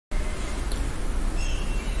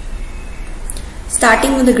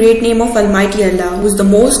starting with the great name of Almighty Allah, who is the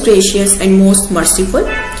most gracious and most merciful.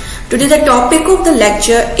 Today the topic of the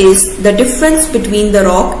lecture is the difference between the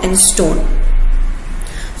rock and stone.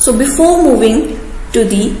 So before moving to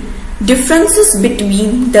the differences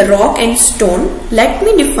between the rock and stone, let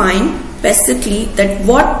me define basically that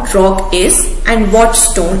what rock is and what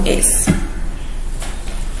stone is.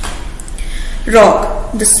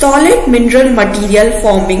 Rock, the solid mineral material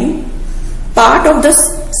forming part of the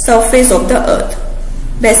surface of the earth.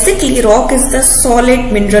 Basically, rock is the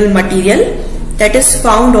solid mineral material that is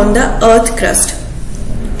found on the earth crust.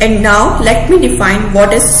 And now let me define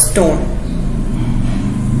what is stone.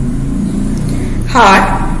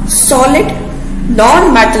 Hard, solid,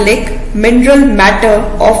 non-metallic mineral matter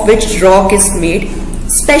of which rock is made,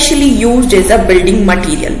 specially used as a building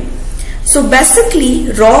material. So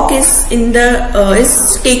basically, rock is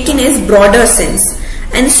taken as broader sense,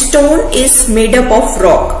 and stone is made up of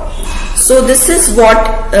rock. So this is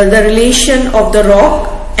what the relation of the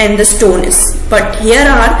rock and the stone is. But here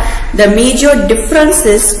are the major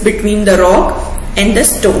differences between the rock and the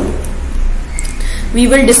stone. We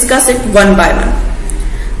will discuss it one by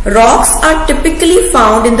one. Rocks are typically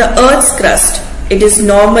found in the earth's crust. It is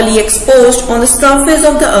normally exposed on the surface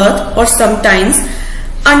of the earth or sometimes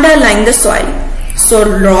underlying the soil. So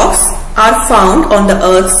rocks are found on the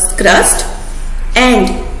earth's crust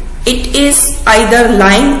and it is either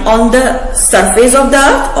lying on the surface of the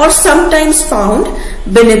earth or sometimes found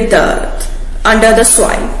beneath the earth under the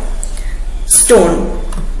soil. Stone.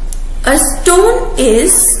 A stone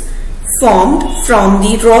is formed from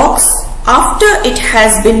the rocks after it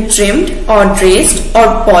has been trimmed or traced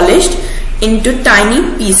or polished into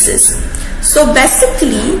tiny pieces. So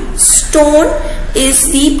basically, stone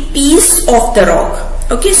is the piece of the rock.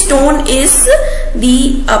 Okay, stone is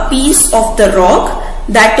the piece of the rock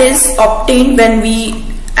that is obtained when we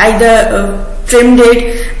either trimmed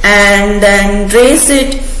it and then raise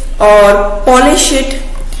it or polish it.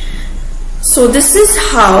 So this is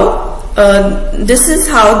how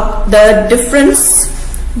the difference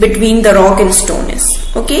between the rock and stone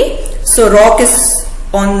is. Okay, so rock is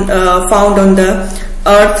found on the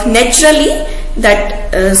earth naturally,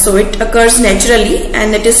 so it occurs naturally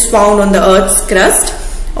and it is found on the earth's crust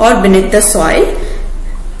or beneath the soil,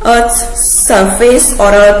 earth's surface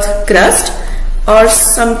or earth crust, or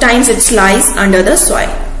sometimes it lies under the soil.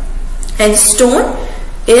 And stone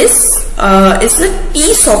is a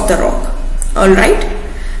piece of the rock. Alright,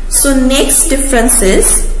 so next difference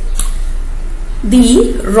is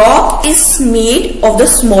the rock is made of the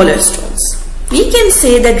smaller stones. We can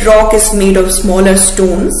say that rock is made of smaller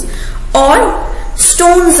stones or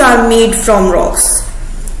stones are made from rocks.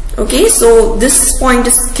 Okay, so this point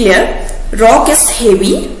is clear. Rock is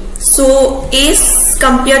heavy, so as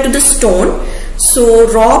compared to the stone,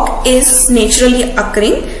 so rock is naturally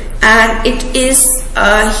occurring and it is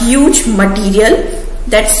a huge material.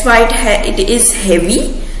 That's why it is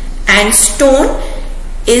heavy, and stone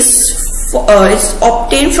is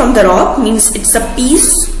obtained from the rock, means it's a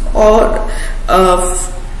piece or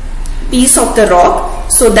piece of the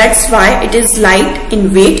rock, so that's why it is light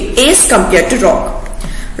in weight as compared to rock.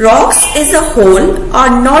 Rocks as a whole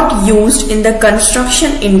are not used in the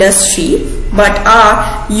construction industry but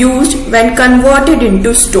are used when converted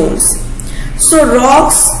into stones. So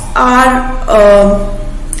rocks are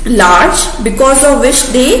large, because of which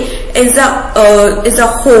they as a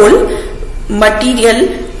whole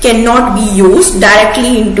material cannot be used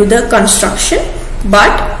directly into the construction,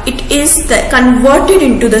 but it is converted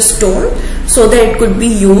into the stone so that it could be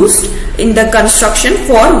used in the construction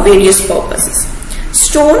for various purposes.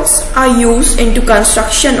 Stones are used into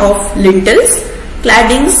construction of lintels,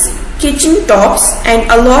 claddings, kitchen tops and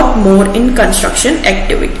a lot more in construction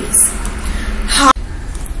activities.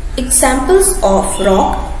 Examples of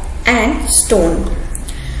rock and stone.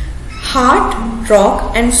 Hard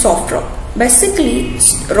rock and soft rock. Basically,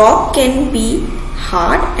 rock can be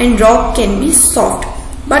hard and rock can be soft,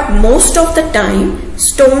 but most of the time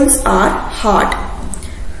stones are hard.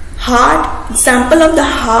 Example of the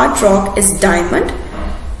hard rock is diamond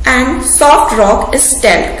and soft rock is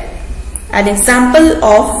talc. An example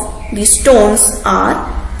of the stones are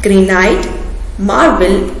granite,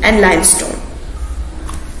 marble and limestone.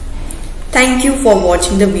 Thank you for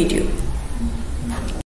watching the video.